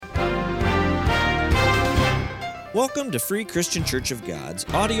Welcome to Free Christian Church of God's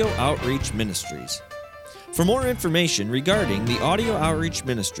Audio Outreach Ministries. For more information regarding the Audio Outreach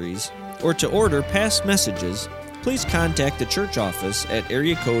Ministries or to order past messages, please contact the church office at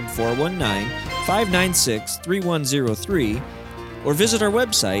area code 419-596-3103 or visit our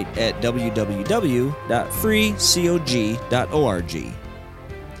website at www.freecog.org.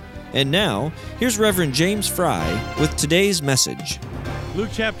 And now, here's Reverend James Fry with today's message.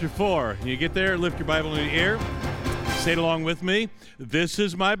 Luke chapter 4. You get there, lift your Bible in the air. Say it along with me. This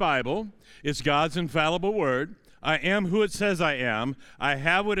is my Bible. It's God's infallible word. I am who it says I am. I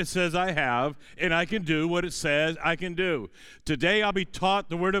have what it says I have, and I can do what it says I can do. Today I'll be taught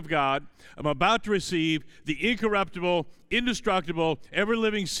the word of God. I'm about to receive the incorruptible, indestructible,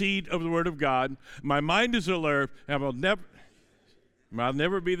 ever-living seed of the word of God. My mind is alert, and I'll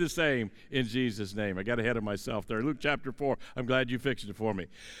never be the same in Jesus' name. I got ahead of myself there. Luke chapter 4. I'm glad you fixed it for me.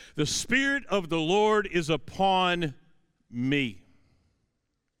 The Spirit of the Lord is upon me.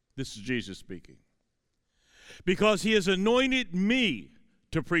 This is Jesus speaking. Because he has anointed me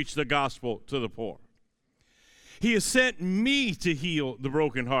to preach the gospel to the poor. He has sent me to heal the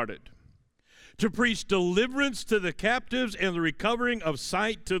brokenhearted, to preach deliverance to the captives and the recovering of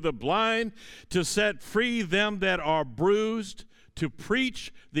sight to the blind, to set free them that are bruised, to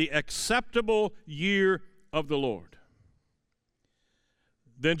preach the acceptable year of the Lord.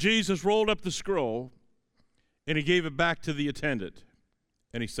 Then Jesus rolled up the scroll, and he gave it back to the attendant,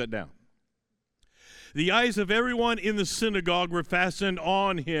 and he sat down. The eyes of everyone in the synagogue were fastened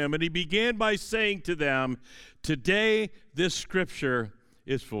on him, and he began by saying to them, "Today this scripture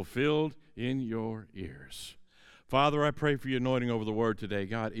is fulfilled in your ears." Father, I pray for your anointing over the word today.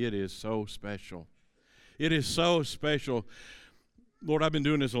 God, it is so special. It is so special. Lord, I've been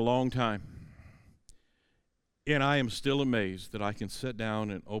doing this a long time, and I am still amazed that I can sit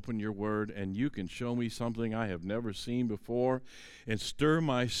down and open your word, and you can show me something I have never seen before and stir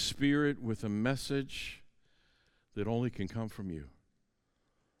my spirit with a message that only can come from you.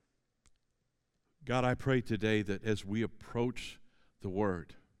 God, I pray today that as we approach the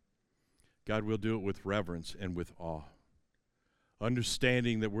word, God, we'll do it with reverence and with awe,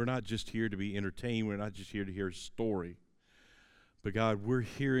 understanding that we're not just here to be entertained, we're not just here to hear a story, but God, we're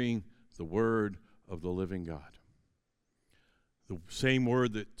hearing the word of the living God. The same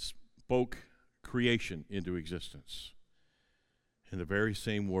word that spoke creation into existence. And the very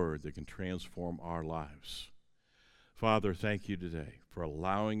same word that can transform our lives. Father, thank you today for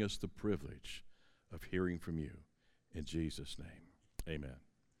allowing us the privilege of hearing from you. In Jesus' name, amen.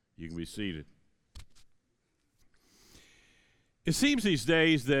 You can be seated. It seems these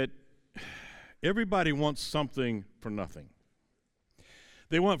days that everybody wants something for nothing.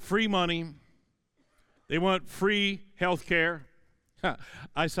 They want free money. They want free health care.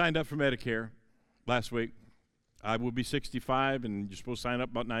 I signed up for Medicare last week. I will be 65, and you're supposed to sign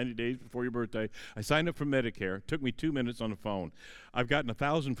up about 90 days before your birthday. I signed up for Medicare. It took me 2 minutes on the phone. I've gotten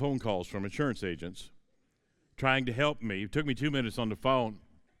 1,000 phone calls from insurance agents trying to help me. It took me 2 minutes on the phone.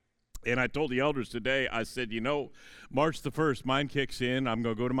 And I told the elders today, I said, March the 1st, mine kicks in. I'm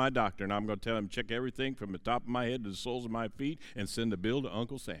going to go to my doctor, and I'm going to tell him, check everything from the top of my head to the soles of my feet and send a bill to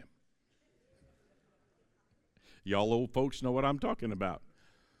Uncle Sam. Y'all old folks know what I'm talking about.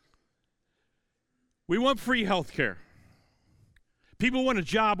 We want free health care. People want a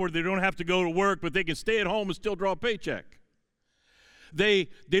job where they don't have to go to work, but they can stay at home and still draw a paycheck. They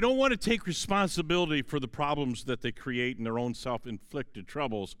don't want to take responsibility for the problems that they create in their own self-inflicted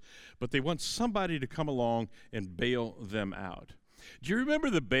troubles, but they want somebody to come along and bail them out. Do you remember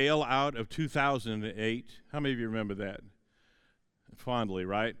the bailout of 2008? How many of you remember that? Fondly,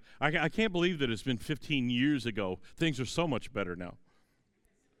 right? I can't believe that it's been 15 years ago. Things are so much better now.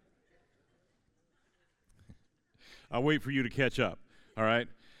 I'll wait for you to catch up, all right?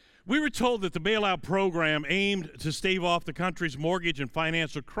 We were told that the bailout program aimed to stave off the country's mortgage and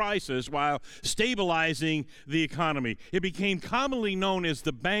financial crisis while stabilizing the economy. It became commonly known as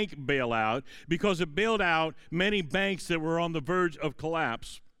the bank bailout because it bailed out many banks that were on the verge of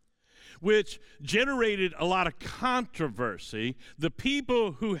collapse, which generated a lot of controversy. The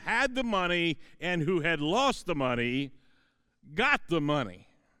people who had the money and who had lost the money got the money.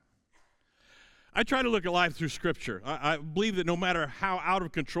 I try to look at life through Scripture. I believe that no matter how out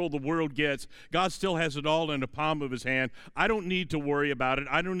of control the world gets, God still has it all in the palm of his hand. I don't need to worry about it.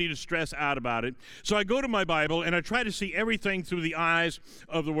 I don't need to stress out about it. So I go to my Bible and I try to see everything through the eyes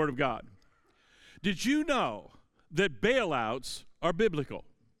of the Word of God. Did you know that bailouts are biblical?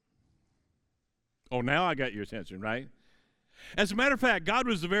 Oh, now I got your attention, right? As a matter of fact, God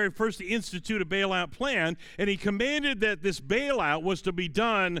was the very first to institute a bailout plan, and he commanded that this bailout was to be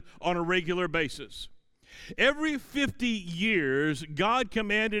done on a regular basis. Every 50 years, God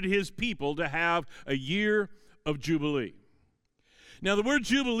commanded his people to have a year of Jubilee. Now, the word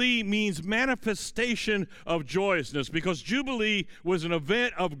Jubilee means manifestation of joyousness, because Jubilee was an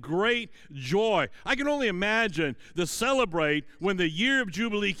event of great joy. I can only imagine the celebrate when the year of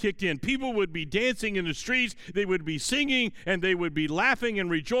Jubilee kicked in. People would be dancing in the streets, they would be singing, and they would be laughing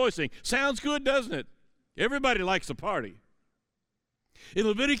and rejoicing. Sounds good, doesn't it? Everybody likes a party. In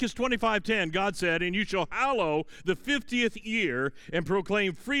Leviticus 25:10, God said, "And you shall hallow the 50th year and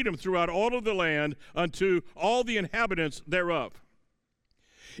proclaim freedom throughout all of the land unto all the inhabitants thereof.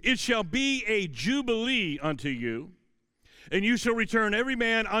 It shall be a jubilee unto you, and you shall return every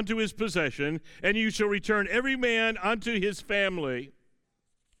man unto his possession, and you shall return every man unto his family."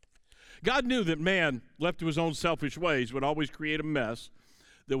 God knew that man, left to his own selfish ways, would always create a mess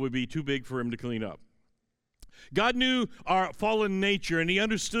that would be too big for him to clean up. God knew our fallen nature, and he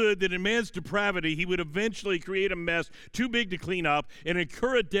understood that in man's depravity, he would eventually create a mess too big to clean up and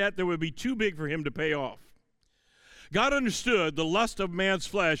incur a debt that would be too big for him to pay off. God understood the lust of man's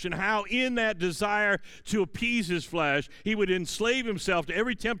flesh and how in that desire to appease his flesh, he would enslave himself to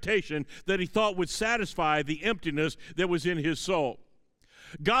every temptation that he thought would satisfy the emptiness that was in his soul.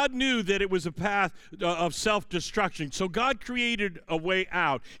 God knew that it was a path of self-destruction, so God created a way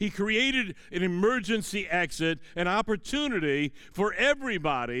out. He created an emergency exit, an opportunity for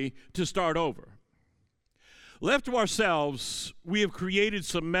everybody to start over. Left to ourselves, we have created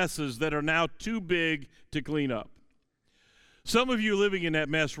some messes that are now too big to clean up. Some of you living in that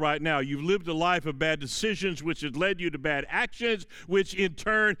mess right now, you've lived a life of bad decisions, which has led you to bad actions, which in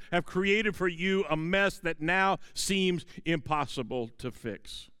turn have created for you a mess that now seems impossible to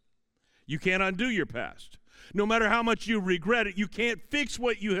fix. You can't undo your past. No matter how much you regret it, you can't fix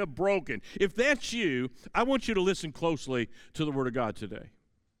what you have broken. If that's you, I want you to listen closely to the Word of God today.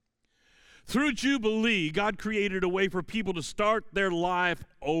 Through Jubilee, God created a way for people to start their life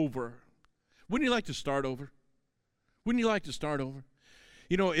over. Wouldn't you like to start over? Wouldn't you like to start over?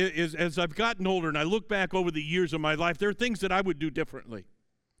 You know, as I've gotten older and I look back over the years of my life, there are things that I would do differently.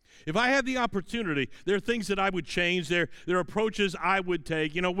 If I had the opportunity, there are things that I would change. There are approaches I would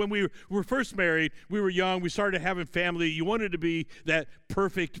take. You know, when we were first married, we were young, we started having family. You wanted to be that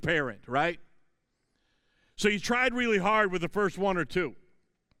perfect parent, right? So you tried really hard with the first one or two.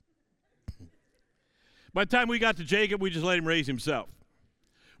 By the time we got to Jacob, we just let him raise himself.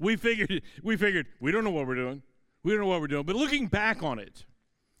 We figured we don't know what we're doing. We don't know what we're doing. But looking back on it,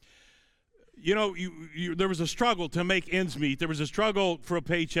 you know, there was a struggle to make ends meet. There was a struggle for a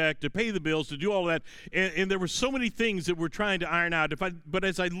paycheck, to pay the bills, to do all that. And there were so many things that we're trying to iron out. But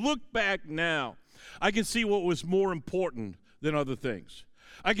as I look back now, I can see what was more important than other things.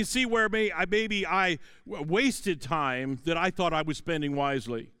 I can see where maybe I wasted time that I thought I was spending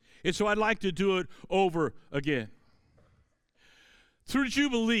wisely. And so I'd like to do it over again. Through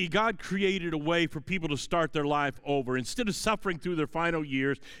Jubilee, God created a way for people to start their life over. Instead of suffering through their final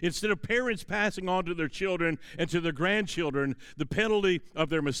years, instead of parents passing on to their children and to their grandchildren the penalty of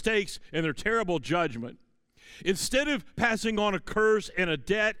their mistakes and their terrible judgment, instead of passing on a curse and a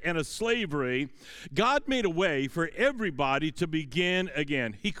debt and a slavery, God made a way for everybody to begin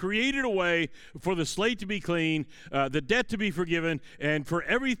again. He created a way for the slate to be clean, the debt to be forgiven, and for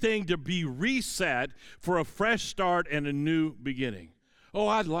everything to be reset for a fresh start and a new beginning. Oh,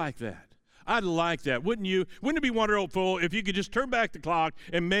 I'd like that. I'd like that. Wouldn't you? Wouldn't it be wonderful if you could just turn back the clock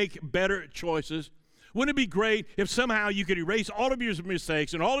and make better choices? Wouldn't it be great if somehow you could erase all of your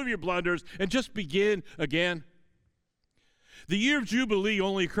mistakes and all of your blunders and just begin again? The year of Jubilee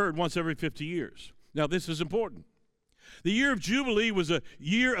only occurred once every 50 years. Now, this is important. The year of Jubilee was a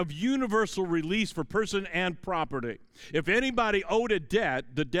year of universal release for person and property. If anybody owed a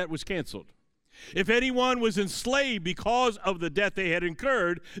debt, the debt was canceled. If anyone was enslaved because of the debt they had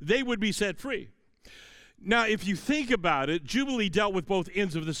incurred, they would be set free. Now, if you think about it, Jubilee dealt with both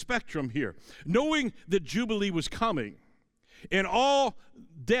ends of the spectrum here. Knowing that Jubilee was coming and all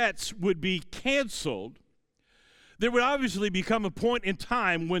debts would be canceled, there would obviously become a point in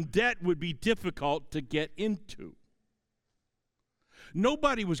time when debt would be difficult to get into.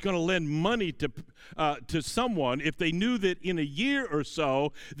 Nobody was going to lend money to someone if they knew that in a year or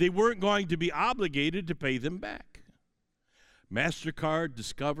so they weren't going to be obligated to pay them back. MasterCard,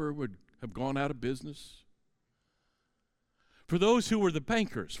 Discover would have gone out of business. For those who were the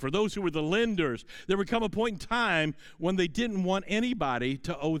bankers, for those who were the lenders, there would come a point in time when they didn't want anybody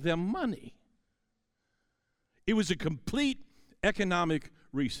to owe them money. It was a complete economic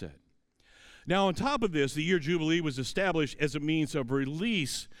reset. Now, on top of this, the year Jubilee was established as a means of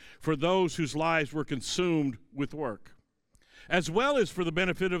release for those whose lives were consumed with work. as well as for the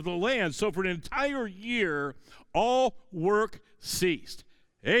benefit of the land. So for an entire year, all work ceased.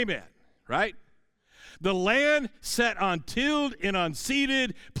 Amen, right? The land set untilled and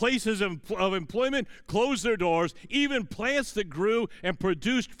unseeded, places of employment closed their doors. Even plants that grew and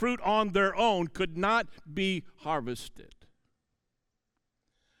produced fruit on their own could not be harvested.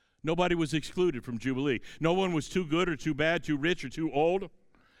 Nobody was excluded from Jubilee. No one was too good or too bad, too rich or too old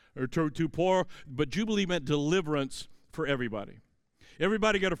or too poor. But Jubilee meant deliverance for everybody.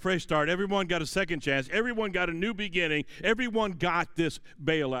 Everybody got a fresh start. Everyone got a second chance. Everyone got a new beginning. Everyone got this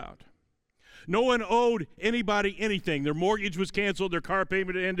bailout. No one owed anybody anything. Their mortgage was canceled. Their car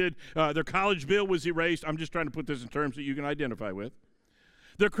payment ended. Their college bill was erased. I'm just trying to put this in terms that you can identify with.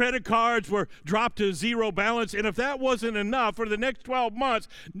 Their credit cards were dropped to zero balance. And if that wasn't enough, for the next 12 months,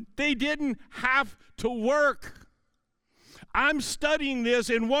 they didn't have to work. I'm studying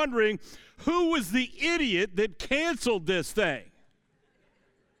this and wondering, who was the idiot that canceled this thing?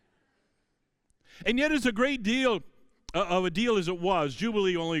 And yet, as a great deal of a deal as it was,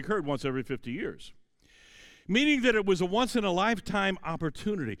 Jubilee only occurred once every 50 years, meaning that it was a once-in-a-lifetime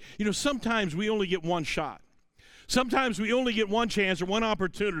opportunity. You know, sometimes we only get one shot. Sometimes we only get one chance or one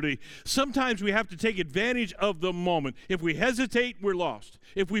opportunity. Sometimes we have to take advantage of the moment. If we hesitate, we're lost.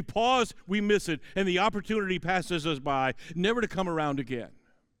 If we pause, we miss it, and the opportunity passes us by, never to come around again.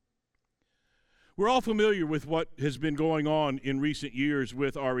 We're all familiar with what has been going on in recent years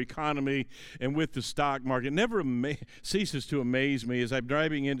with our economy and with the stock market. It never ceases to amaze me as I'm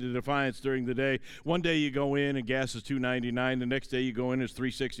driving into Defiance during the day. One day you go in and gas is $2.99. The next day you go in, it's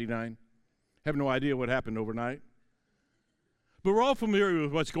 $3.69. Have no idea what happened overnight. But we're all familiar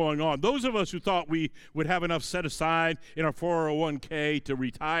with what's going on. Those of us who thought we would have enough set aside in our 401k to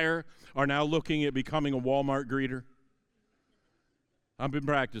retire are now looking at becoming a Walmart greeter. I've been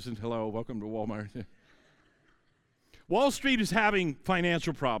practicing. Hello, welcome to Walmart. Wall Street is having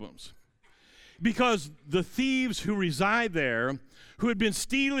financial problems because the thieves who reside there, who had been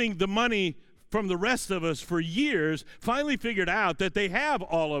stealing the money from the rest of us for years, finally figured out that they have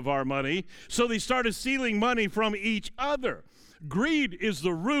all of our money, so they started stealing money from each other. Greed is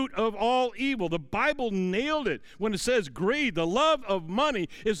the root of all evil. The Bible nailed it when it says greed, the love of money,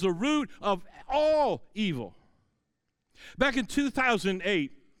 is the root of all evil. Back in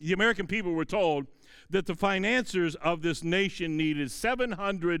 2008, the American people were told that the financiers of this nation needed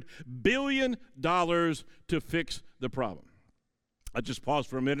 $700 billion to fix the problem. I'll just pause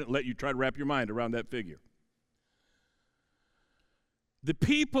for a minute and let you try to wrap your mind around that figure. The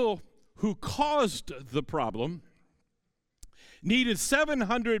people who caused the problem needed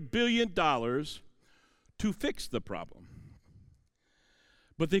 $700 billion to fix the problem.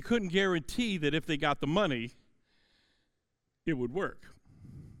 But they couldn't guarantee that if they got the money, it would work.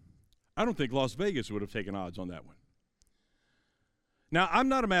 I don't think Las Vegas would have taken odds on that one. Now, I'm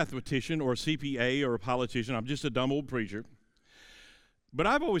not a mathematician or a CPA or a politician. I'm just a dumb old preacher. But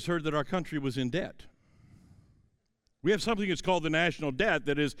I've always heard that our country was in debt. We have something that's called the national debt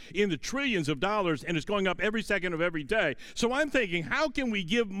that is in the trillions of dollars, and it's going up every second of every day. So I'm thinking, how can we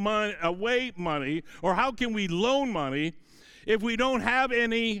give away money, or how can we loan money if we don't have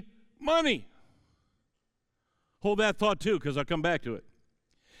any money? Hold that thought too, because I'll come back to it.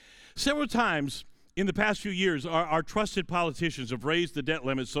 Several times in the past few years, our trusted politicians have raised the debt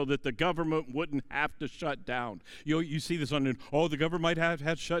limit so that the government wouldn't have to shut down. You see this on the the government might have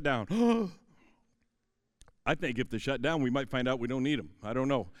to shut down. I think if they shut down, we might find out we don't need them. I don't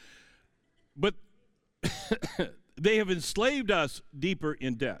know. But they have enslaved us deeper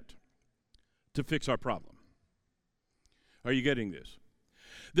in debt to fix our problem. Are you getting this?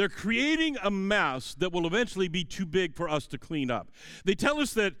 They're creating a mess that will eventually be too big for us to clean up. They tell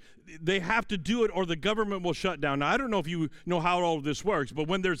us that they have to do it or the government will shut down. Now, I don't know if you know how all of this works, but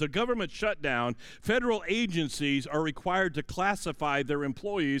when there's a government shutdown, federal agencies are required to classify their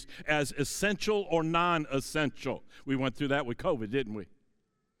employees as essential or non-essential. We went through that with COVID, didn't we?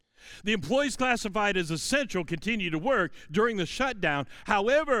 The employees classified as essential continue to work during the shutdown.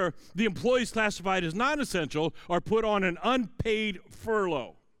 However, the employees classified as non-essential are put on an unpaid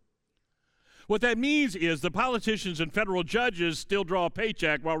furlough. What that means is the politicians and federal judges still draw a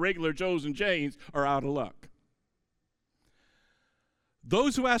paycheck while regular Joes and Janes are out of luck.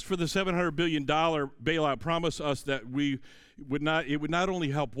 Those who asked for the $700 billion bailout promised us that it would not only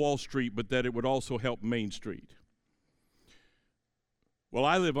help Wall Street, but that it would also help Main Street. Well,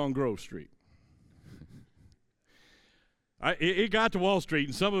 I live on Grove Street. It got to Wall Street,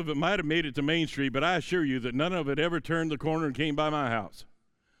 and some of it might have made it to Main Street, but I assure you that none of it ever turned the corner and came by my house.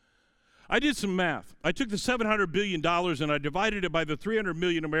 I did some math. I took the $700 billion and I divided it by the 300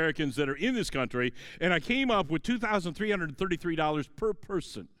 million Americans that are in this country, and I came up with $2,333 per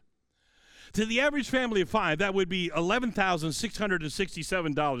person. To the average family of 5, that would be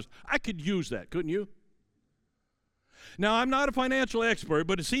 $11,667. I could use that, couldn't you? Now, I'm not a financial expert,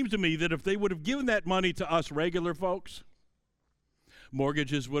 but it seems to me that if they would have given that money to us regular folks,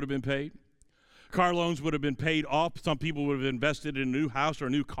 mortgages would have been paid. Car loans would have been paid off. Some people would have invested in a new house or a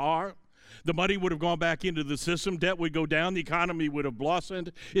new car. The money would have gone back into the system. Debt would go down. The economy would have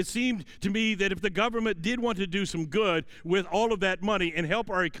blossomed. It seemed to me that if the government did want to do some good with all of that money and help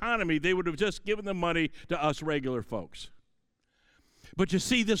our economy, they would have just given the money to us regular folks. But you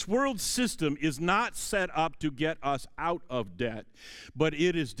see, this world system is not set up to get us out of debt, but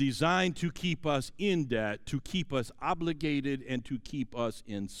it is designed to keep us in debt, to keep us obligated, and to keep us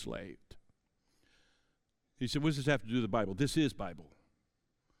enslaved. He said, what does this have to do with the Bible? This is Bible.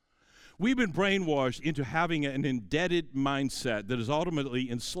 We've been brainwashed into having an indebted mindset that has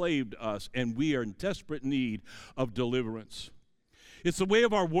ultimately enslaved us, and we are in desperate need of deliverance. It's the way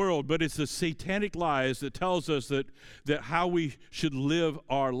of our world, but it's the satanic lies that tells us that how we should live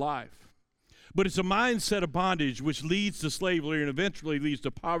our life. But it's a mindset of bondage which leads to slavery and eventually leads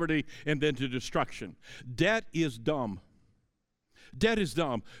to poverty and then to destruction. Debt is dumb. Debt is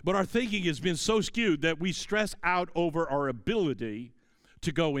dumb, but our thinking has been so skewed that we stress out over our ability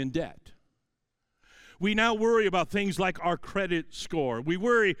to go in debt. We now worry about things like our credit score. We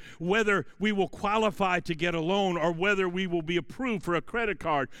worry whether we will qualify to get a loan or whether we will be approved for a credit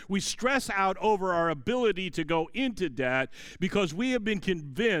card. We stress out over our ability to go into debt because we have been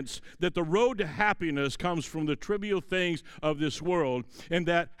convinced that the road to happiness comes from the trivial things of this world, and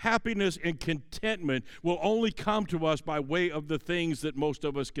that happiness and contentment will only come to us by way of the things that most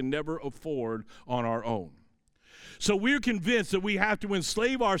of us can never afford on our own. So we're convinced that we have to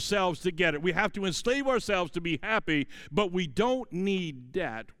enslave ourselves to get it. We have to enslave ourselves to be happy, but we don't need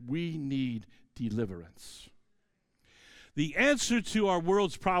debt. We need deliverance. The answer to our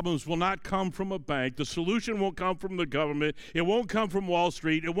world's problems will not come from a bank. The solution won't come from the government. It won't come from Wall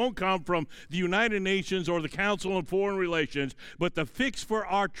Street. It won't come from the United Nations or the Council on Foreign Relations. But the fix for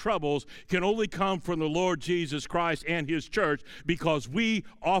our troubles can only come from the Lord Jesus Christ and His church, because we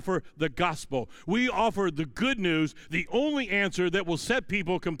offer the gospel. We offer the good news, the only answer that will set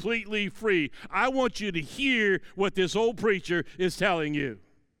people completely free. I want you to hear what this old preacher is telling you.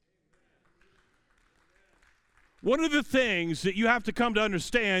 One of the things that you have to come to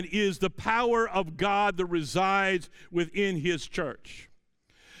understand is the power of God that resides within His church.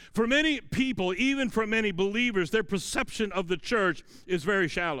 For many people, even for many believers, their perception of the church is very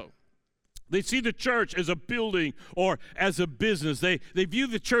shallow. They see the church as a building or as a business. They view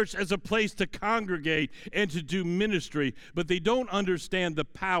the church as a place to congregate and to do ministry, but they don't understand the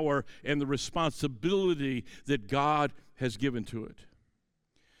power and the responsibility that God has given to it.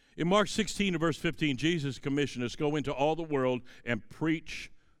 In Mark 16 and verse 15, Jesus commissioned us, go into all the world and preach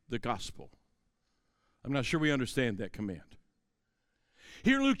the gospel. I'm not sure we understand that command.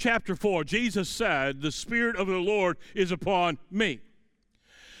 Here in Luke chapter 4, Jesus said, the Spirit of the Lord is upon me,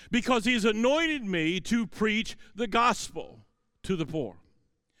 because He has anointed me to preach the gospel to the poor.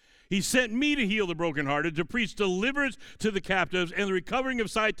 He sent me to heal the brokenhearted, to preach deliverance to the captives, and the recovering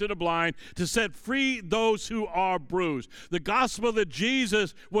of sight to the blind, to set free those who are bruised. The gospel that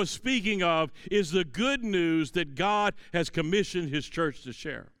Jesus was speaking of is the good news that God has commissioned His church to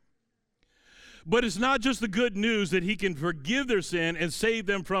share. But it's not just the good news that He can forgive their sin and save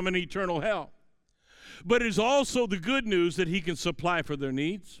them from an eternal hell, but it is also the good news that He can supply for their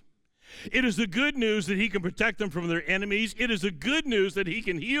needs. It is the good news that He can protect them from their enemies. It is the good news that He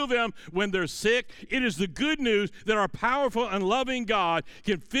can heal them when they're sick. It is the good news that our powerful and loving God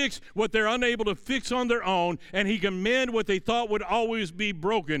can fix what they're unable to fix on their own, and He can mend what they thought would always be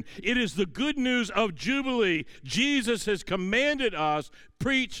broken. It is the good news of Jubilee. Jesus has commanded us,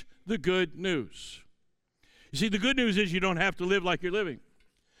 preach the good news. You see, the good news is you don't have to live like you're living.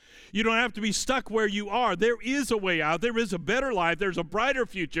 You don't have to be stuck where you are. There is a way out. There is a better life. There's a brighter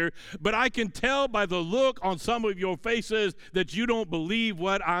future. But I can tell by the look on some of your faces that you don't believe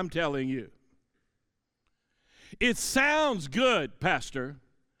what I'm telling you. It sounds good, Pastor,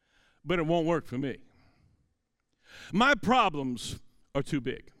 but it won't work for me. My problems are too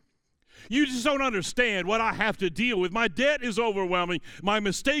big. You just don't understand what I have to deal with. My debt is overwhelming. My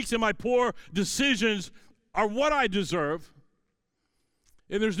mistakes and my poor decisions are what I deserve.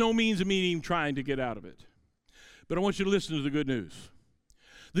 And there's no means of me even trying to get out of it. But I want you to listen to the good news.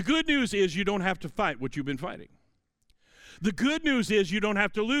 The good news is you don't have to fight what you've been fighting. The good news is you don't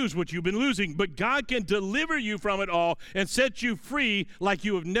have to lose what you've been losing, but God can deliver you from it all and set you free like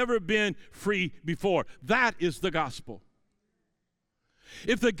you have never been free before. That is the gospel.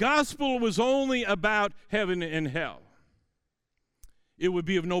 If the gospel was only about heaven and hell, it would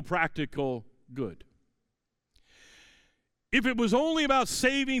be of no practical good. If it was only about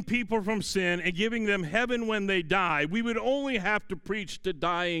saving people from sin and giving them heaven when they die, we would only have to preach to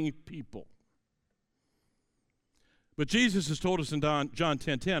dying people. But Jesus has told us in John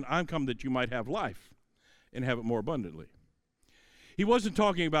 10:10, I'm come that you might have life and have it more abundantly. He wasn't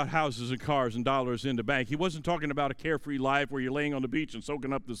talking about houses and cars and dollars in the bank. He wasn't talking about a carefree life where you're laying on the beach and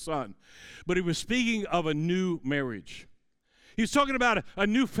soaking up the sun. But he was speaking of a new marriage. He's talking about a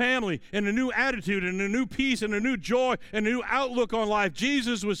new family and a new attitude and a new peace and a new joy and a new outlook on life.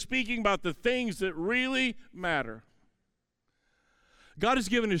 Jesus was speaking about the things that really matter. God has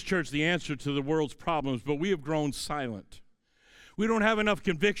given his church the answer to the world's problems, but we have grown silent. We don't have enough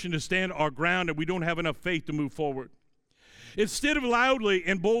conviction to stand our ground, and we don't have enough faith to move forward. Instead of loudly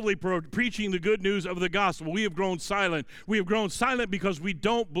and boldly preaching the good news of the gospel, we have grown silent. We have grown silent because we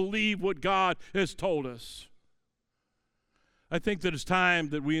don't believe what God has told us. I think that it's time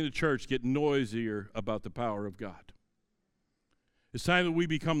that we in the church get noisier about the power of God. It's time that we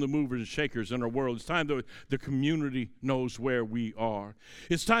become the movers and shakers in our world. It's time that the community knows where we are.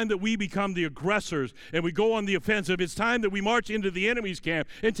 It's time that we become the aggressors and we go on the offensive. It's time that we march into the enemy's camp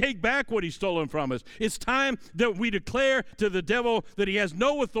and take back what he's stolen from us. It's time that we declare to the devil that he has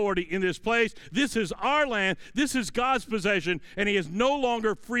no authority in this place. This is our land. This is God's possession, and he has no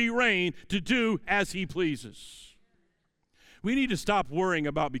longer free reign to do as he pleases. We need to stop worrying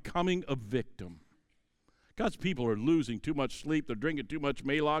about becoming a victim. God's people are losing too much sleep. They're drinking too much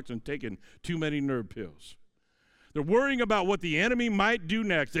Maalox and taking too many nerve pills. They're worrying about what the enemy might do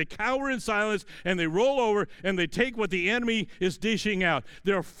next. They cower in silence and they roll over and they take what the enemy is dishing out.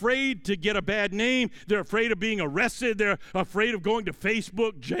 They're afraid to get a bad name. They're afraid of being arrested. They're afraid of going to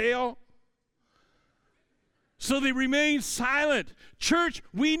Facebook jail. So they remain silent. Church,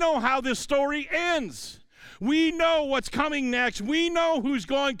 we know how this story ends. We know what's coming next. We know who's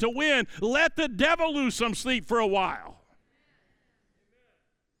going to win. Let the devil lose some sleep for a while.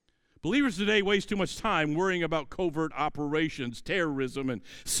 Believers today waste too much time worrying about covert operations, terrorism, and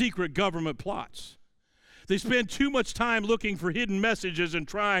secret government plots. They spend too much time looking for hidden messages and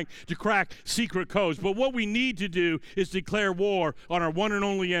trying to crack secret codes. But what we need to do is declare war on our one and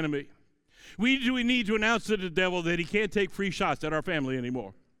only enemy. We need to announce to the devil that he can't take free shots at our family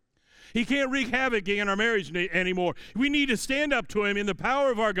anymore. He can't wreak havoc in our marriage anymore. We need to stand up to him in the power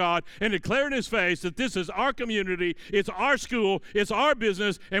of our God and declare in his face that this is our community, it's our school, it's our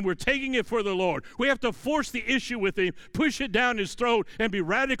business, and we're taking it for the Lord. We have to force the issue with him, push it down his throat, and be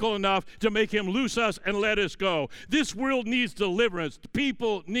radical enough to make him loose us and let us go. This world needs deliverance.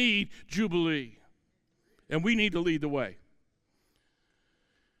 People need jubilee. And we need to lead the way.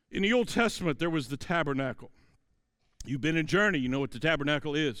 In the Old Testament, there was the tabernacle. You've been in Journey, you know what the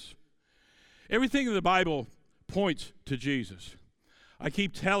tabernacle is. Everything in the Bible points to Jesus. I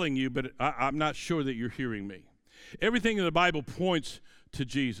keep telling you, but I'm not sure that you're hearing me. Everything in the Bible points to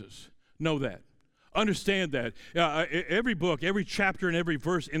Jesus. Know that. Understand that. Every book, every chapter, and every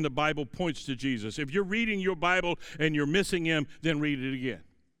verse in the Bible points to Jesus. If you're reading your Bible and you're missing him, then read it again.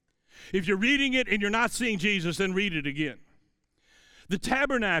 If you're reading it and you're not seeing Jesus, then read it again. The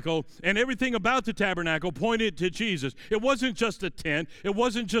tabernacle and everything about the tabernacle pointed to Jesus. It wasn't just a tent. It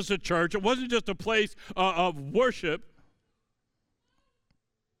wasn't just a church. It wasn't just a place of worship.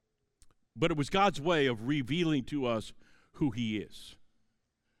 But it was God's way of revealing to us who he is.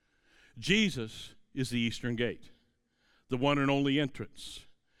 Jesus is the eastern gate, the one and only entrance.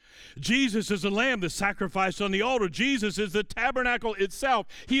 Jesus is the lamb that's sacrificed on the altar. Jesus is the tabernacle itself.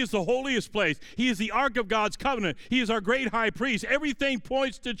 He is the holiest place. He is the ark of God's covenant. He is our great high priest. Everything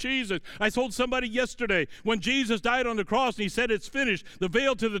points to Jesus. I told somebody yesterday, when Jesus died on the cross and he said it's finished, the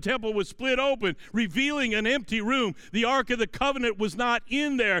veil to the temple was split open, revealing an empty room. The ark of the covenant was not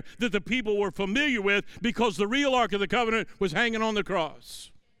in there that the people were familiar with, because the real ark of the covenant was hanging on the cross.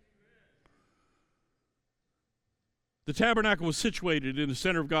 The tabernacle was situated in the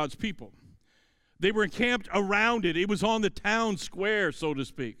center of God's people. They were encamped around it. It was on the town square, so to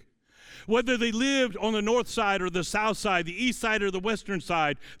speak. Whether they lived on the north side or the south side, the east side or the western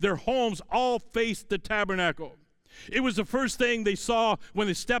side, their homes all faced the tabernacle. It was the first thing they saw when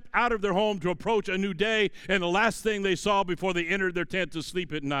they stepped out of their home to approach a new day, and the last thing they saw before they entered their tent to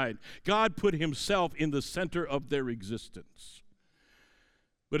sleep at night. God put himself in the center of their existence.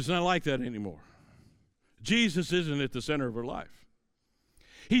 But it's not like that anymore. Jesus isn't at the center of our life.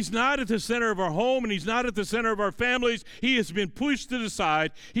 He's not at the center of our home, and he's not at the center of our families. He has been pushed to the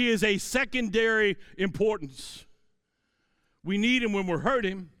side. He is a secondary importance. We need him when we're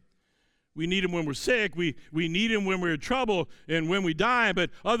hurting. We need him when we're sick. We need him when we're in trouble and when we die. But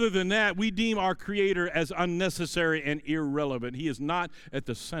other than that, we deem our Creator as unnecessary and irrelevant. He is not at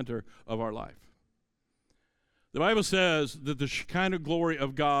the center of our life. The Bible says that the Shekinah glory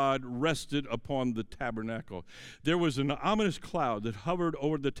of God rested upon the tabernacle. There was an ominous cloud that hovered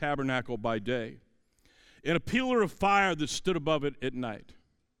over the tabernacle by day, and a pillar of fire that stood above it at night.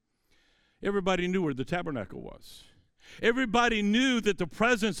 Everybody knew where the tabernacle was. Everybody knew that the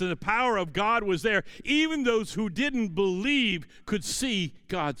presence and the power of God was there. Even those who didn't believe could see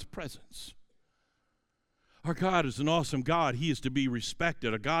God's presence. Our God is an awesome God. He is to be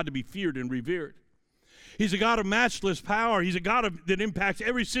respected, a God to be feared and revered. He's a God of matchless power. He's a God that impacts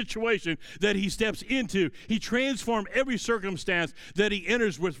every situation that he steps into. He transforms every circumstance that he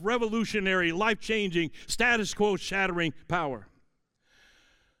enters with revolutionary, life-changing, status quo-shattering power.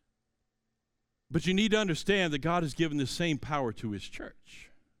 But you need to understand that God has given the same power to his church.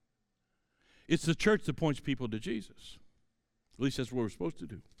 It's the church that points people to Jesus. At least that's what we're supposed to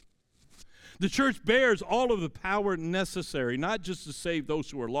do. The church bears all of the power necessary, not just to save those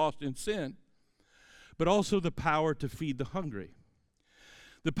who are lost in sin, but also the power to feed the hungry,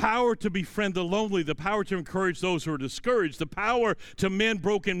 the power to befriend the lonely, the power to encourage those who are discouraged, the power to mend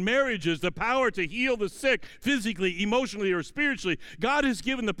broken marriages, the power to heal the sick physically, emotionally, or spiritually. God has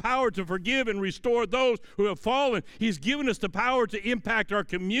given the power to forgive and restore those who have fallen. He's given us the power to impact our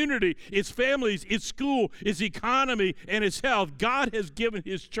community, its families, its school, its economy, and its health. God has given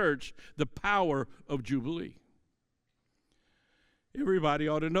his church the power of Jubilee. Everybody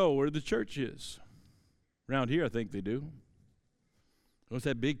ought to know where the church is. Around here, I think they do. What's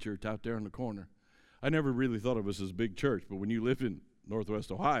that big church out there in the corner? I never really thought of us as a big church, but when you live in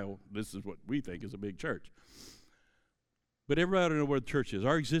Northwest Ohio, this is what we think is a big church. But everybody ought to know where the church is.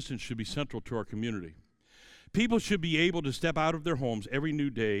 Our existence should be central to our community. People should be able to step out of their homes every new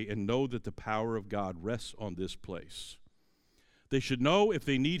day and know that the power of God rests on this place. They should know if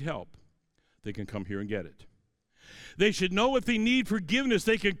they need help, they can come here and get it. They should know if they need forgiveness,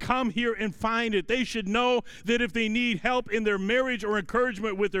 they can come here and find it. They should know that if they need help in their marriage or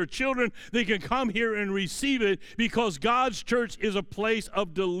encouragement with their children, they can come here and receive it, because God's church is a place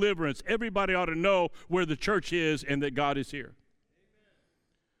of deliverance. Everybody ought to know where the church is and that God is here.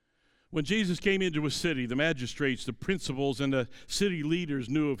 When Jesus came into a city, the magistrates, the principals, and the city leaders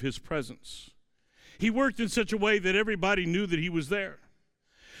knew of his presence. He worked in such a way that everybody knew that he was there.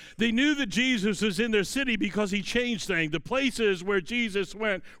 They knew that Jesus was in their city because he changed things. The places where Jesus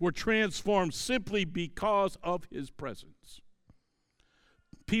went were transformed simply because of his presence.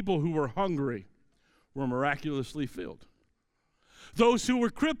 People who were hungry were miraculously filled. Those who were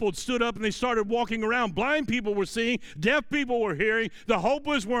crippled stood up and they started walking around. Blind people were seeing. Deaf people were hearing. The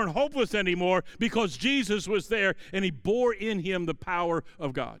hopeless weren't hopeless anymore because Jesus was there and he bore in him the power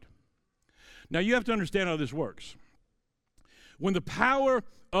of God. Now you have to understand how this works. When the power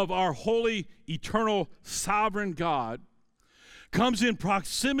of our holy, eternal, sovereign God comes in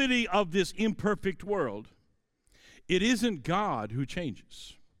proximity of this imperfect world, it isn't God who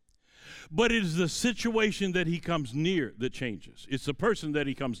changes, but it is the situation that he comes near that changes. It's the person that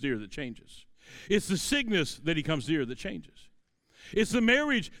he comes near that changes. It's the sickness that he comes near that changes. It's the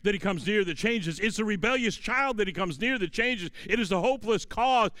marriage that he comes near that changes. It's the rebellious child that he comes near that changes. It is the hopeless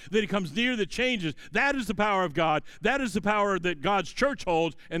cause that he comes near that changes. That is the power of God. That is the power that God's church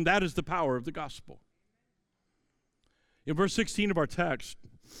holds, and that is the power of the gospel. In verse 16 of our text,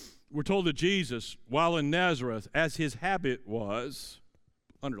 we're told that Jesus, while in Nazareth, as his habit was,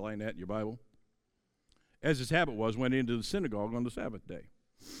 underline that in your Bible, as his habit was, went into the synagogue on the Sabbath day.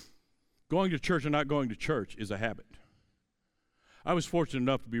 Going to church or not going to church is a habit. I was fortunate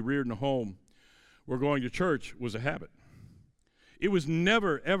enough to be reared in a home where going to church was a habit. It was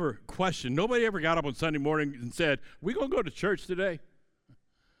never, ever questioned. Nobody ever got up on Sunday morning and said, "Are we going to go to church today?"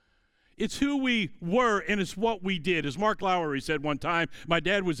 It's who we were, and it's what we did. As Mark Lowry said one time, my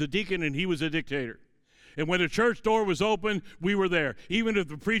dad was a deacon and he was a dictator. And when the church door was open, we were there. Even if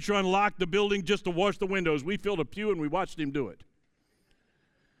the preacher unlocked the building just to wash the windows, we filled a pew and we watched him do it.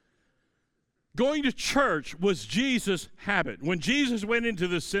 Going to church was Jesus' habit. When Jesus went into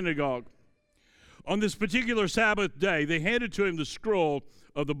the synagogue on this particular Sabbath day, they handed to him the scroll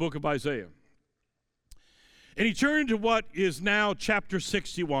of the book of Isaiah. And he turned to what is now chapter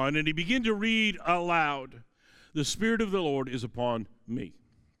 61, and he began to read aloud, "The Spirit of the Lord is upon me,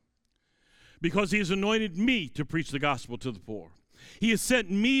 because he has anointed me to preach the gospel to the poor. He has sent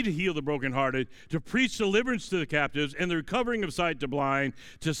me to heal the brokenhearted, to preach deliverance to the captives, and the recovering of sight to blind,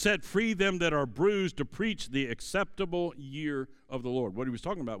 to set free them that are bruised, to preach the acceptable year of the Lord. What he was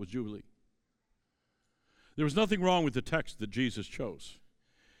talking about was Jubilee. There was nothing wrong with the text that Jesus chose.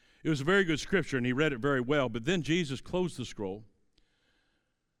 It was a very good scripture, and he read it very well, but then Jesus closed the scroll,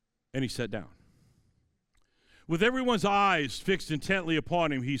 and he sat down. With everyone's eyes fixed intently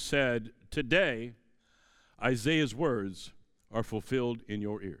upon him, he said, "Today, Isaiah's words are fulfilled in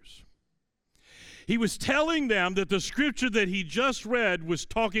your ears." He was telling them that the scripture that he just read was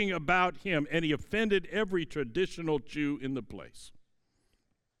talking about him, and he offended every traditional Jew in the place.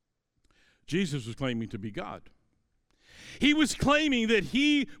 Jesus was claiming to be God. He was claiming that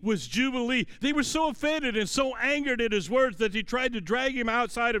he was Jubilee. They were so offended and so angered at his words that they tried to drag him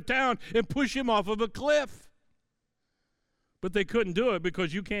outside of town and push him off of a cliff. But they couldn't do it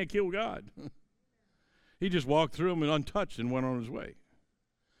because you can't kill God. He just walked through them and untouched and went on his way.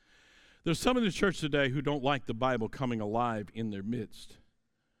 There's some in the church today who don't like the Bible coming alive in their midst.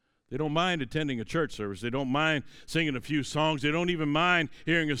 They don't mind attending a church service. They don't mind singing a few songs. They don't even mind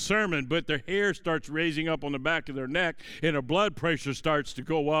hearing a sermon, but their hair starts raising up on the back of their neck, and their blood pressure starts to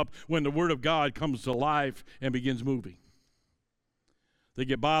go up when the Word of God comes to life and begins moving. They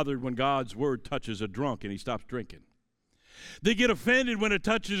get bothered when God's Word touches a drunk and he stops drinking. They get offended when it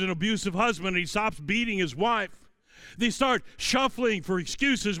touches an abusive husband and he stops beating his wife. They start shuffling for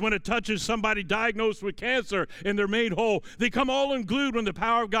excuses when it touches somebody diagnosed with cancer and they're made whole. They come all unglued when the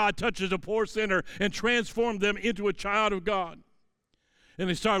power of God touches a poor sinner and transforms them into a child of God. And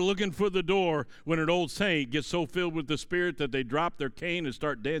they start looking for the door when an old saint gets so filled with the Spirit that they drop their cane and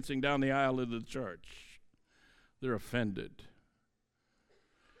start dancing down the aisle of the church. They're offended.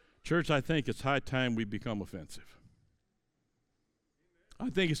 Church, I think it's high time we become offensive. I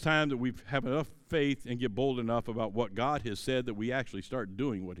think it's time that we have enough faith and get bold enough about what God has said that we actually start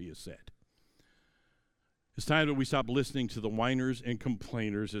doing what he has said. It's time that we stop listening to the whiners and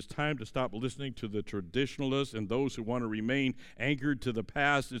complainers. It's time to stop listening to the traditionalists and those who want to remain anchored to the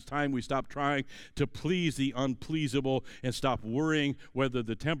past. It's time we stop trying to please the unpleasable and stop worrying whether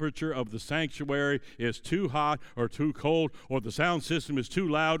the temperature of the sanctuary is too hot or too cold, or the sound system is too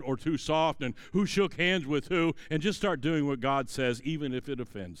loud or too soft, and who shook hands with who, and just start doing what God says, even if it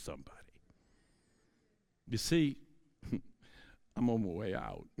offends somebody. You see, I'm on my way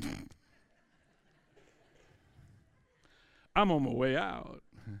out. I'm on my way out.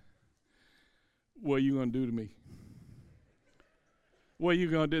 What are you going to do to me? What are you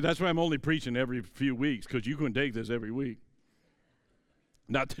going to do? That's why I'm only preaching every few weeks, because you couldn't take this every week.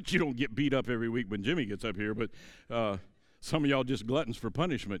 Not that you don't get beat up every week when Jimmy gets up here, but some of y'all just gluttons for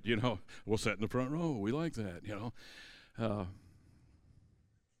punishment, you know. We'll sit in the front row. We like that, you know.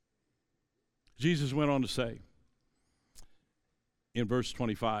 Jesus went on to say in verse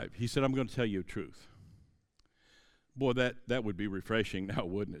 25, he said, "I'm going to tell you the truth." Boy, that would be refreshing now,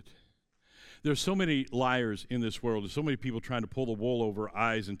 wouldn't it? There's so many liars in this world. There's so many people trying to pull the wool over our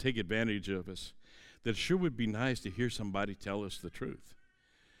eyes and take advantage of us that it sure would be nice to hear somebody tell us the truth.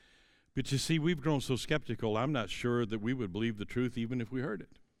 But you see, we've grown so skeptical, I'm not sure that we would believe the truth even if we heard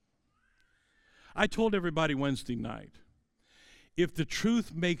it. I told everybody Wednesday night, if the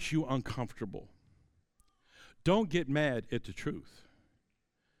truth makes you uncomfortable, don't get mad at the truth,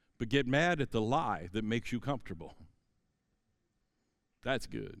 but get mad at the lie that makes you comfortable. That's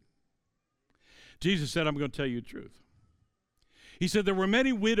good. Jesus said, "I'm going to tell you the truth." He said there were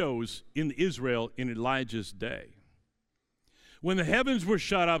many widows in Israel in Elijah's day. When the heavens were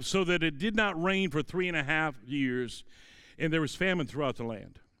shut up so that it did not rain for 3.5 years, and there was famine throughout the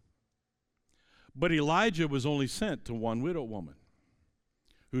land. But Elijah was only sent to one widow woman,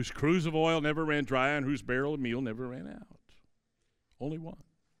 whose cruse of oil never ran dry and whose barrel of meal never ran out. Only one.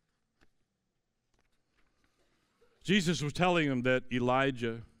 Jesus was telling them that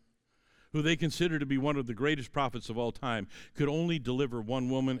Elijah, who they considered to be one of the greatest prophets of all time, could only deliver one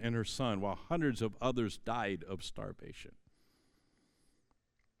woman and her son, while hundreds of others died of starvation.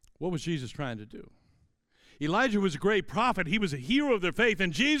 What was Jesus trying to do? Elijah was a great prophet. He was a hero of their faith,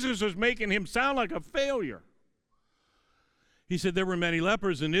 and Jesus was making him sound like a failure. He said there were many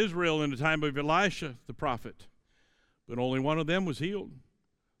lepers in Israel in the time of Elisha, the prophet, but only one of them was healed,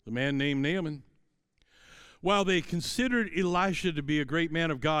 the man named Naaman. While they considered Elisha to be a great man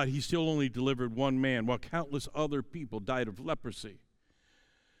of God, he still only delivered one man, while countless other people died of leprosy.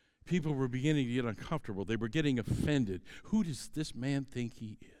 People were beginning to get uncomfortable. They were getting offended. Who does this man think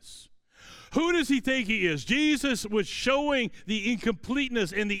he is? Who does he think he is? Jesus was showing the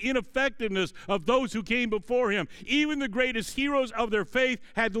incompleteness and the ineffectiveness of those who came before him. Even the greatest heroes of their faith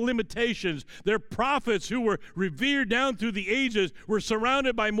had limitations. Their prophets, who were revered down through the ages, were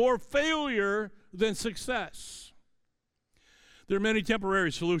surrounded by more failure than success. There are many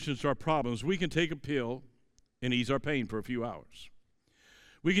temporary solutions to our problems. We can take a pill and ease our pain for a few hours.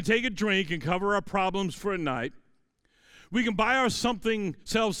 We can take a drink and cover our problems for a night. We can buy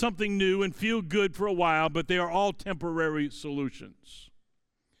ourselves something new and feel good for a while, but they are all temporary solutions.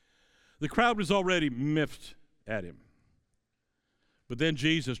 The crowd was already miffed at him. But then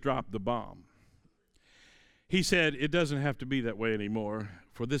Jesus dropped the bomb. He said, it doesn't have to be that way anymore,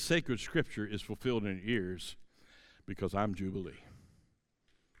 for this sacred scripture is fulfilled in your ears, because I'm Jubilee.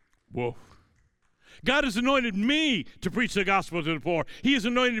 Whoa. God has anointed me to preach the gospel to the poor. He has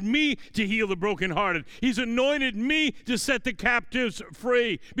anointed me to heal the brokenhearted. He's anointed me to set the captives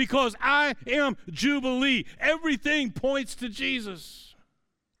free, because I am Jubilee. Everything points to Jesus.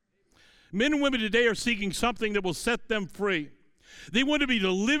 Men and women today are seeking something that will set them free. They want to be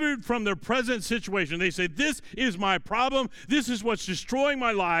delivered from their present situation. They say, this is my problem. This is what's destroying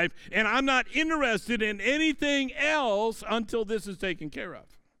my life, and I'm not interested in anything else until this is taken care of.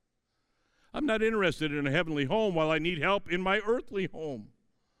 I'm not interested in a heavenly home while I need help in my earthly home.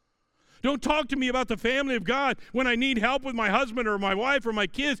 Don't talk to me about the family of God when I need help with my husband or my wife or my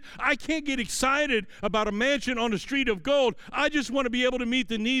kids. I can't get excited about a mansion on a street of gold. I just want to be able to meet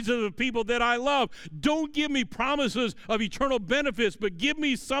the needs of the people that I love. Don't give me promises of eternal benefits, but give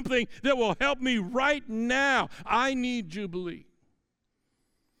me something that will help me right now. I need Jubilee.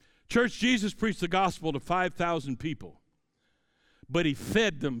 Church, Jesus preached the gospel to 5,000 people, but he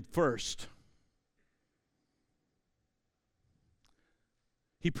fed them first.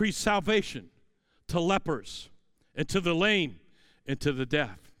 He preached salvation to lepers and to the lame and to the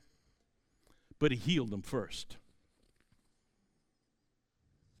deaf. But he healed them first.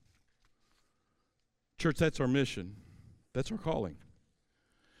 Church, that's our mission. That's our calling.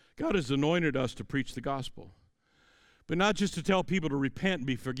 God has anointed us to preach the gospel. But not just to tell people to repent and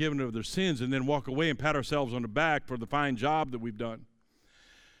be forgiven of their sins and then walk away and pat ourselves on the back for the fine job that we've done.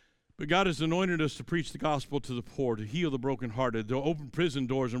 But God has anointed us to preach the gospel to the poor, to heal the brokenhearted, to open prison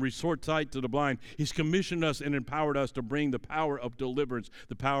doors and restore sight to the blind. He's commissioned us and empowered us to bring the power of deliverance,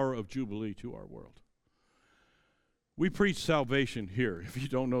 the power of Jubilee to our world. We preach salvation here. If you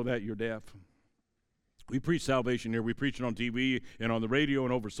don't know that, you're deaf. We preach salvation here. We preach it on TV and on the radio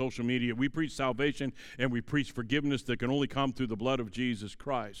and over social media. We preach salvation and we preach forgiveness that can only come through the blood of Jesus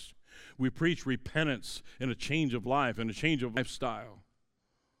Christ. We preach repentance and a change of life and a change of lifestyle.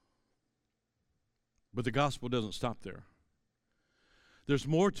 But the gospel doesn't stop there. There's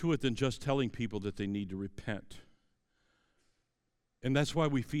more to it than just telling people that they need to repent. And that's why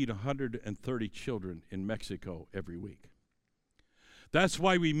we feed 130 children in Mexico every week. That's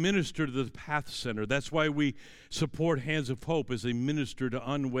why we minister to the Path Center. That's why we support Hands of Hope as they minister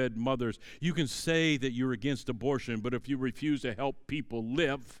to unwed mothers. You can say that you're against abortion, but if you refuse to help people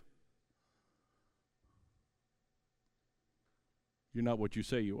live, you're not what you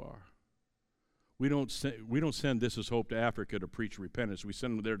say you are. We don't send This Is Hope to Africa to preach repentance. We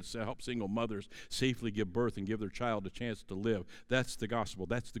send them there to help single mothers safely give birth and give their child a chance to live. That's the gospel.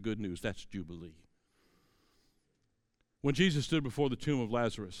 That's the good news. That's Jubilee. When Jesus stood before the tomb of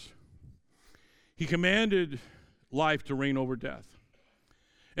Lazarus, he commanded life to reign over death.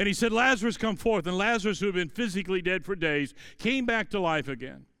 And he said, Lazarus, come forth. And Lazarus, who had been physically dead for days, came back to life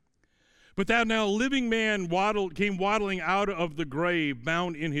again. But that now living man came waddling out of the grave,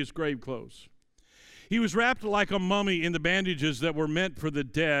 bound in his grave clothes. He was wrapped like a mummy in the bandages that were meant for the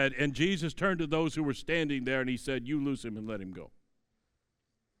dead, and Jesus turned to those who were standing there, and he said, you loose him and let him go.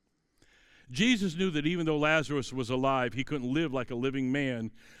 Jesus knew that even though Lazarus was alive, he couldn't live like a living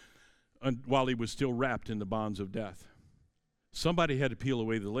man while he was still wrapped in the bonds of death. Somebody had to peel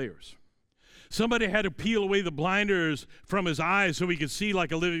away the layers. Somebody had to peel away the blinders from his eyes so he could see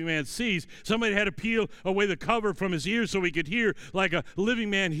like a living man sees. Somebody had to peel away the cover from his ears so he could hear like a living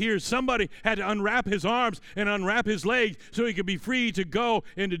man hears. Somebody had to unwrap his arms and unwrap his legs so he could be free to go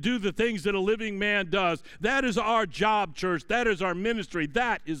and to do the things that a living man does. That is our job, church. That is our ministry.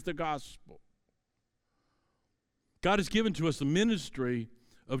 That is the gospel. God has given to us the ministry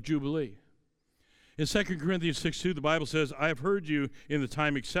of Jubilee. In 2 Corinthians 6:2, the Bible says, I have heard you in the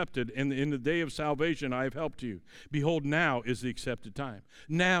time accepted, and in the day of salvation I have helped you. Behold, now is the accepted time.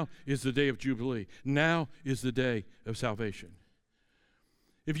 Now is the day of Jubilee. Now is the day of salvation.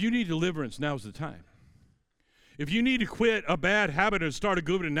 If you need deliverance, now is the time. If you need to quit a bad habit and start a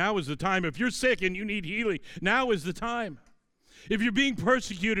good one, now is the time. If you're sick and you need healing, now is the time. If you're being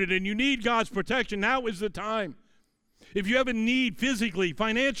persecuted and you need God's protection, now is the time. If you have a need physically,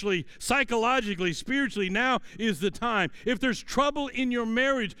 financially, psychologically, spiritually, now is the time. If there's trouble in your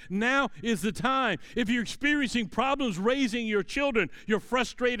marriage, now is the time. If you're experiencing problems raising your children, you're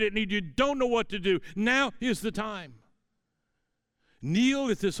frustrated and you don't know what to do, now is the time. Kneel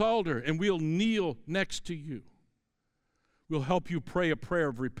at this altar and we'll kneel next to you. We'll help you pray a prayer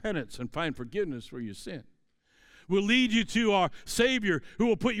of repentance and find forgiveness for your sin. We'll lead you to our Savior who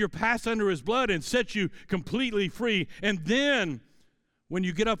will put your past under his blood and set you completely free. And then, when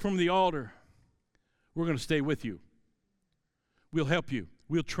you get up from the altar, we're going to stay with you. We'll help you.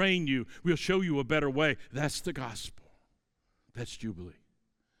 We'll train you. We'll show you a better way. That's the gospel. That's Jubilee.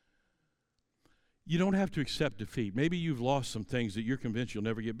 You don't have to accept defeat. Maybe you've lost some things that you're convinced you'll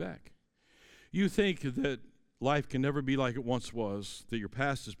never get back. You think that life can never be like it once was, that your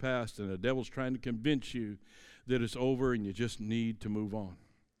past is past, and the devil's trying to convince you that it's over and you just need to move on.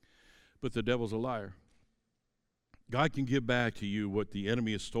 But the devil's a liar. God can give back to you what the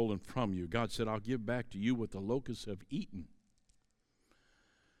enemy has stolen from you. God said, I'll give back to you what the locusts have eaten.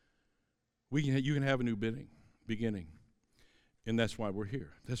 You can have a new beginning. And that's why we're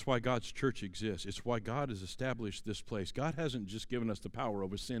here. That's why God's church exists. It's why God has established this place. God hasn't just given us the power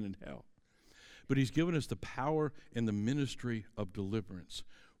over sin and hell, but he's given us the power and the ministry of deliverance.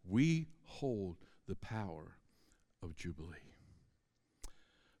 We hold the power of Jubilee.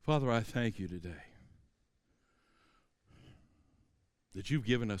 Father, I thank you today that you've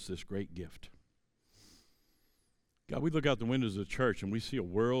given us this great gift. God, we look out the windows of the church and we see a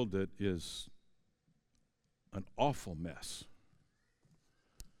world that is an awful mess.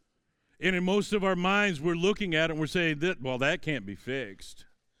 And in most of our minds, we're looking at it and we're saying, that can't be fixed.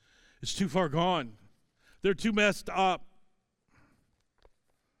 It's too far gone. They're too messed up.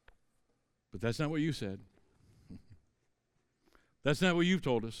 But that's not what you said. That's not what you've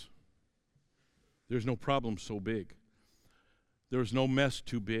told us. There's no problem so big. There's no mess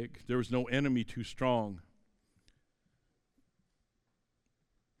too big. There is no enemy too strong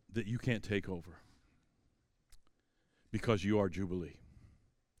that you can't take over, because you are Jubilee.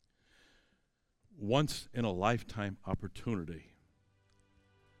 Once in a lifetime opportunity.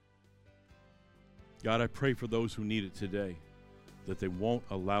 God, I pray for those who need it today, that they won't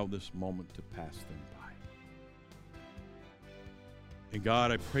allow this moment to pass them by. And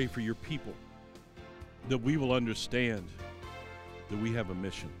God, I pray for your people, that we will understand that we have a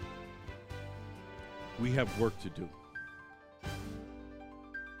mission. We have work to do.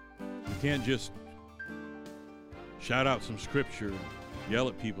 We can't just shout out some scripture and yell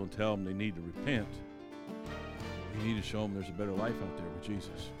at people and tell them they need to repent. We need to show them there's a better life out there with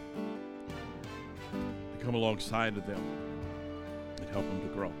Jesus. To come alongside of them and help them to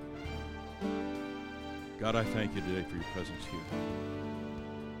grow. God, I thank you today for your presence here.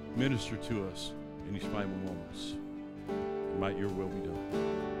 Minister to us in these final moments. And might your will be done.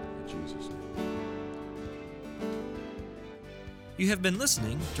 In Jesus' name. You have been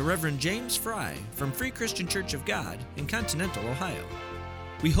listening to Reverend James Fry from Free Christian Church of God in Continental, Ohio.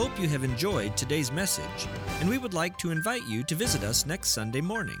 We hope you have enjoyed today's message, and we would like to invite you to visit us next Sunday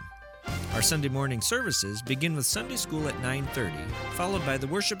morning. Our Sunday morning services begin with Sunday school at 9:30, followed by the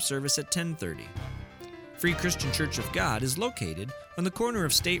worship service at 10:30. Free Christian Church of God is located on the corner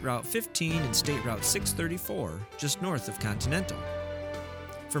of State Route 15 and State Route 634, just north of Continental.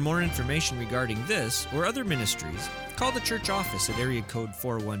 For more information regarding this or other ministries, call the church office at area code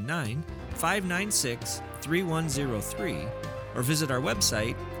 419-596-3103 or visit our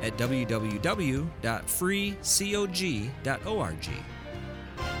website at www.freecog.org.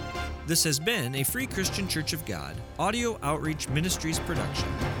 This has been a Free Christian Church of God Audio Outreach Ministries production.